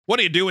What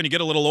do you do when you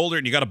get a little older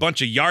and you got a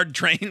bunch of yard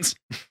trains?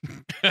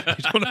 You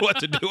don't know what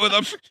to do with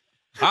them.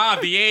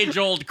 The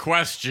age-old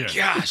question.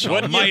 Gosh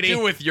what do you almighty.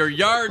 do with your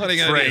yard What are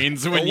you gonna do?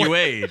 trains when you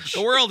age?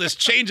 The world is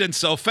changing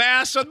so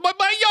fast. But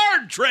my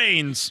yard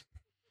trains.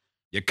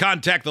 You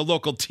contact the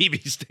local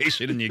TV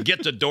station and you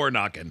get to door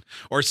knocking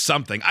or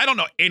something. I don't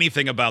know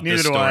anything about Neither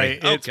this do story.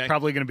 I. It's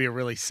probably going to be a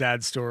really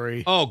sad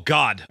story. Oh,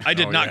 God. I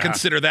did not yeah.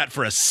 consider that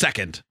for a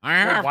second. I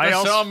have why to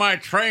else? sell my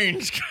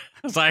trains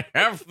because I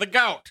have the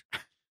gout.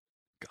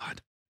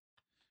 God.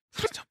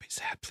 Please don't be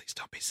sad. Please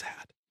don't be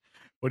sad.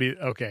 What do you?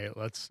 Okay,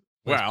 let's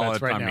Well,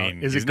 bets right I now.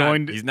 mean, Is he's it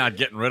going? He's not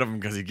getting rid of them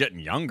because he's getting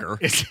younger.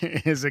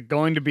 Is it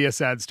going to be a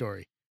sad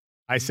story?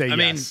 I say I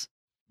mean, yes.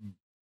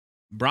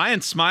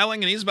 Brian's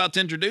smiling and he's about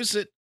to introduce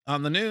it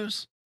on the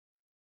news.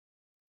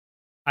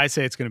 I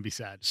say it's going to be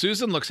sad.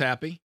 Susan looks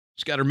happy.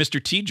 She's got her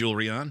Mr. T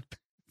jewelry on.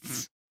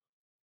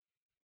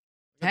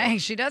 Dang,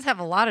 she does have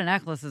a lot of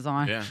necklaces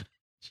on. Yeah.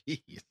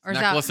 Jeez. Or is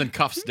that- Necklace and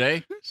cuffs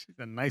day. She's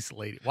a nice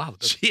lady. Wow,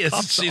 the She is.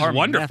 cuffs She's are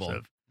wonderful.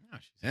 massive.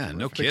 Yeah,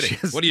 no Looks like kidding. she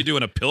has- What are you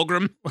doing, a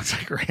pilgrim? Looks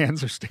like her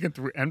hands are sticking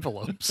through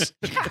envelopes.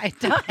 Yeah, it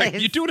does. Are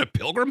you doing a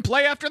pilgrim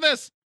play after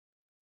this?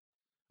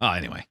 Oh,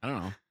 anyway. I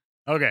don't know.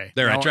 Okay,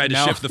 There, I now- tried to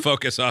now- shift the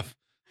focus off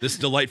this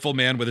delightful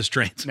man with his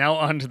trains. Now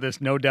on to this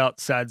no doubt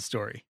sad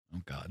story.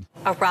 Oh, God.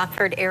 A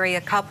Rockford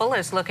area couple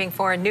is looking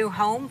for a new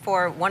home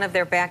for one of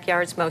their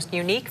backyard's most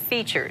unique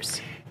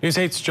features. News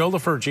 8's Joe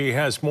LaFurgey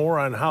has more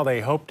on how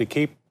they hope to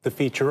keep the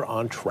feature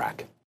on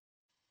track.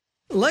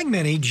 Like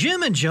many,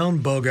 Jim and Joan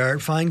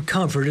Bogart find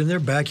comfort in their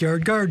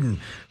backyard garden.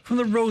 From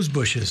the rose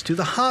bushes to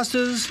the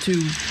hostas to,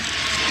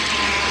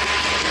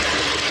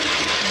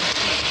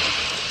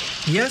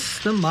 yes,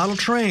 the model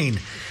train.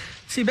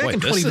 See, back Boy, in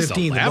this is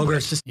 2015, the elaborate.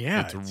 Bogarts...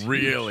 Yeah, It's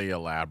really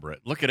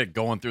elaborate. Look at it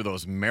going through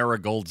those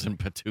marigolds and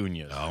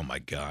petunias. Oh, my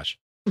gosh.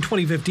 In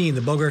 2015,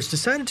 the Bogarts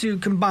decided to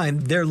combine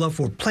their love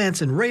for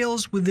plants and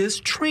rails with this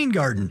train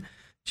garden.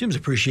 Jim's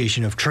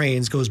appreciation of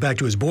trains goes back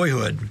to his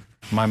boyhood.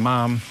 My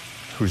mom,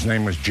 whose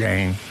name was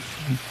Jane,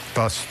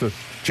 thus the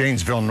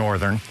Janesville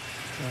Northern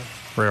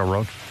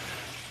Railroad,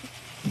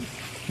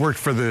 worked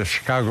for the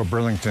Chicago,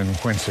 Burlington,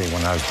 Quincy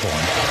when I was born.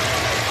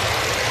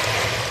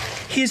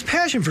 His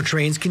passion for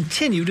trains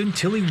continued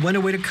until he went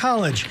away to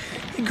college.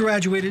 He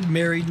graduated,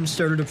 married, and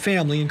started a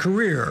family and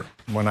career.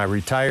 When I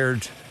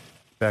retired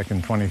back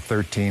in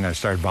 2013, I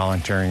started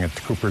volunteering at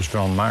the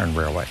Coopersville and Marne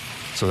Railway.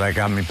 So that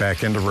got me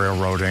back into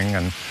railroading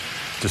and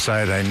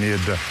decided I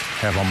needed to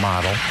have a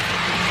model.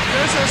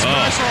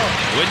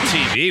 Wood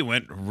TV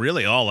went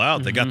really all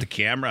out. They got the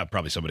camera,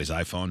 probably somebody's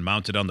iPhone,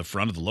 mounted on the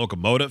front of the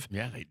locomotive.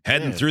 Yeah, they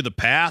Heading did. through the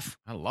path.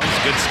 I love It's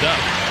it. good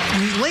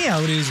stuff. The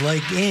layout is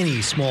like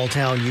any small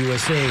town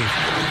USA.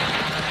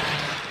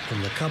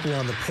 From the couple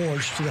on the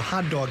porch to the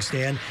hot dog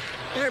stand,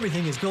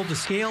 everything is built to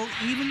scale,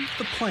 even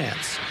the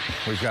plants.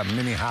 We've got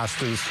mini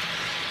hostas,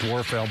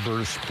 dwarf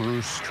elbers,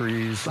 spruce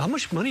trees. How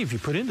much money have you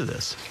put into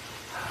this?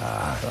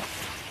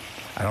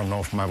 I don't know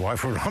if my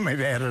wife would want me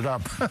to add it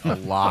up. A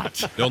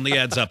lot. It only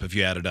adds up if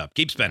you add it up.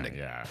 Keep spending.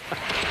 Yeah.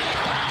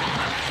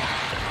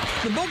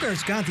 The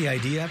Bogarts got the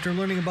idea after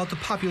learning about the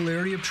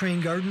popularity of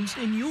train gardens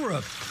in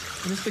Europe,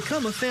 and it's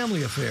become a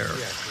family affair.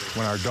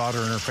 When our daughter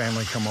and her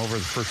family come over, the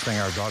first thing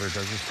our daughter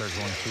does is start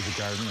going through the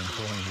garden and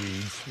pulling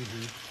weeds.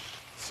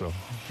 So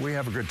we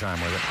have a good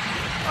time with it.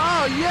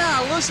 Oh,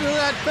 yeah, listen to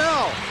that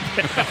bell.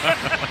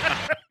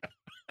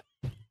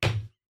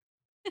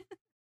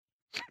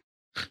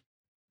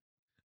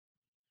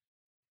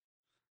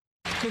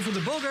 But for the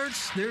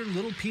Bogarts, their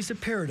little piece of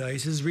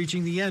paradise is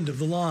reaching the end of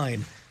the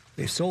line.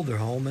 They've sold their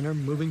home and are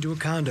moving to a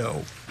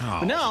condo. Oh,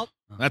 But now,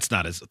 that's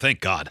not as. Thank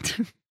God.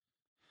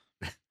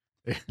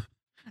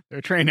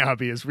 Their train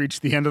hobby has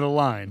reached the end of the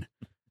line,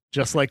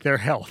 just like their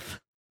health.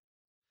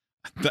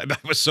 I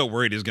was so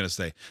worried he was going to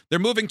say they're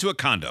moving to a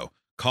condo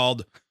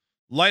called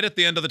Light at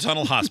the End of the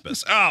Tunnel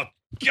Hospice. Oh,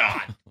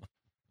 God.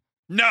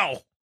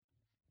 No.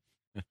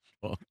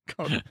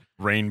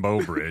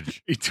 Rainbow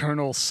Bridge.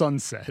 Eternal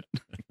sunset.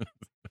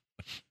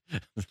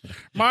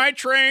 My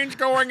train's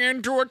going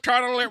into a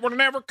tunnel it will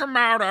never come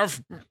out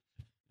of.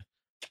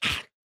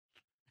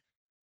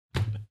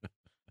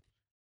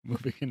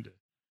 Moving into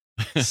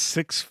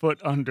 6 foot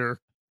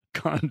under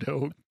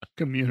condo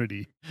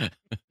community.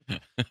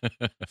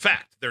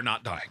 Fact, they're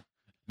not dying.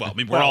 Well, I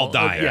mean, we're all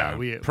dying. Yeah,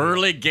 we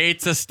Pearly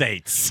Gates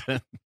Estates.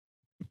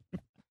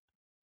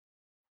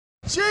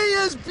 She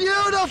is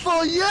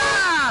beautiful,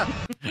 yeah!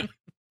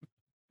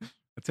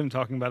 That's him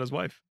talking about his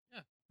wife.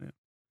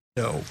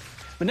 no.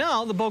 But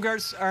now the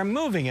Bogarts are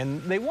moving and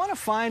they want to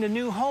find a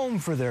new home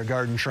for their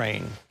garden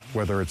train.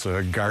 Whether it's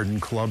a garden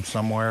club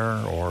somewhere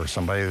or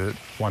somebody that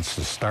wants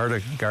to start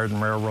a garden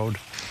railroad.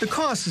 The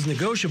cost is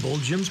negotiable.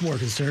 Jim's more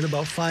concerned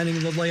about finding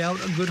the layout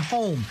a good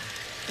home.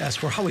 As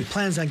for how he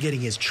plans on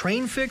getting his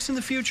train fixed in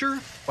the future,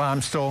 Well,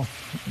 I'm still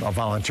a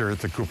volunteer at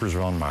the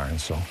Coopersville and Marne,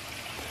 so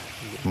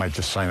might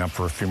just sign up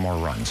for a few more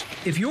runs.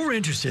 if you're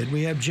interested,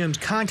 we have Jim's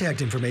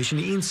contact information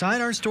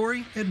inside our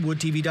story at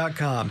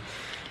woodtv.com.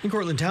 In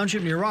Cortland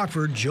Township near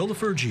Rockford, Joe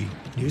LaFurgey,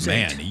 News 8.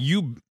 Man,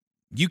 you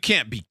you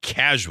can't be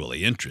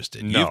casually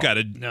interested.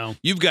 No.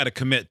 You've got to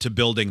commit to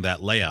building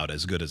that layout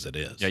as good as it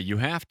is. Yeah, you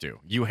have to.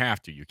 You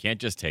can't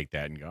just take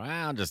that and go,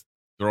 I'll just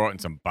throw it in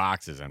some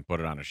boxes and put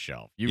it on a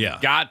shelf.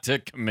 You've got to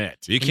commit.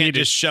 You can't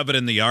just shove it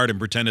in the yard and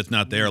pretend it's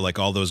not there like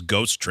all those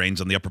ghost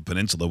trains on the Upper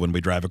Peninsula when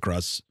we drive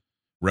across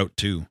Route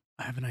 2.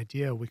 I have an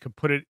idea. We could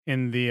put it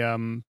in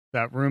the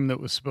that room that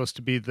was supposed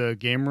to be the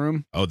game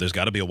room. Oh, there's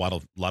got to be a lot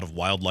of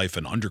wildlife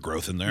and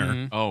undergrowth in there.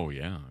 Mhm. Oh,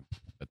 yeah.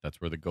 But that's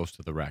where the ghost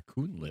of the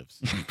raccoon lives.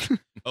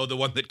 Oh, the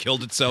one that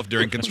killed itself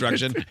during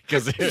construction?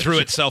 Because it Threw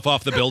itself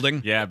off the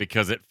building? Yeah,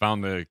 because it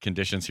found the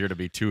conditions here to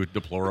be too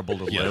deplorable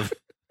to live.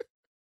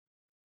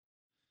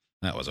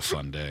 That was a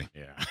fun day.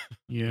 Yeah.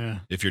 Yeah.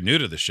 If you're new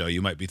to the show,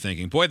 you might be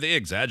thinking, boy, they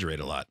exaggerate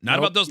a lot. Not Nope.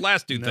 about those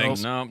last two Nope.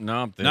 things. No.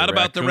 Not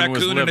about the was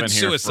raccoon and living its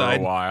here suicide.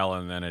 for a while,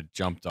 and then it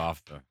jumped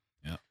off the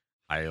Yeah.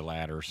 high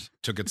ladders.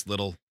 Took its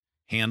little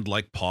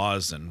hand-like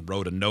paws and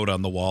wrote a note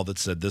on the wall that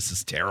said, "This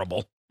is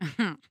terrible."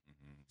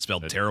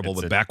 Spelled terrible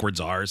with backwards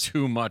R's.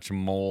 Too much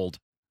mold.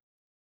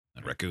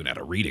 That raccoon had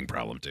a reading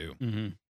problem, too. Mm-hmm.